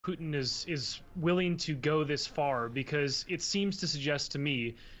Putin is willing to go this far because it seems to suggest to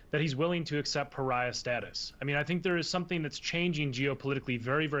me that he's willing to accept pariah status. I mean, I think there is something that's changing geopolitically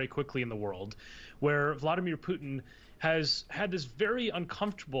very, very quickly in the world, where Vladimir Putin has had this very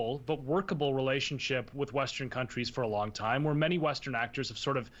uncomfortable but workable relationship with Western countries for a long time, where many Western actors have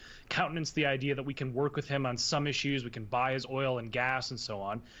sort of countenanced the idea that we can work with him on some issues, we can buy his oil and gas and so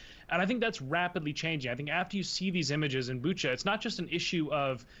on. And I think that's rapidly changing. I think after you see these images in Bucha, it's not just an issue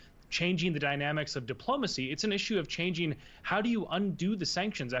of changing the dynamics of diplomacy. It's an issue of changing how do you undo the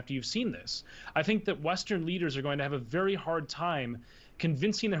sanctions after you've seen this. I think that Western leaders are going to have a very hard time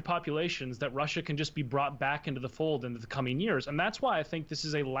convincing their populations that Russia can just be brought back into the fold in the coming years. And that's why I think this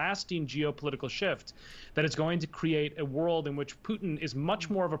is a lasting geopolitical shift that is going to create a world in which Putin is much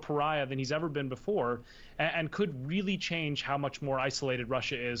more of a pariah than he's ever been before, and could really change how much more isolated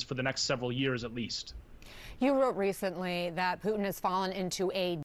Russia is for the next several years at least. You wrote recently that Putin has fallen into a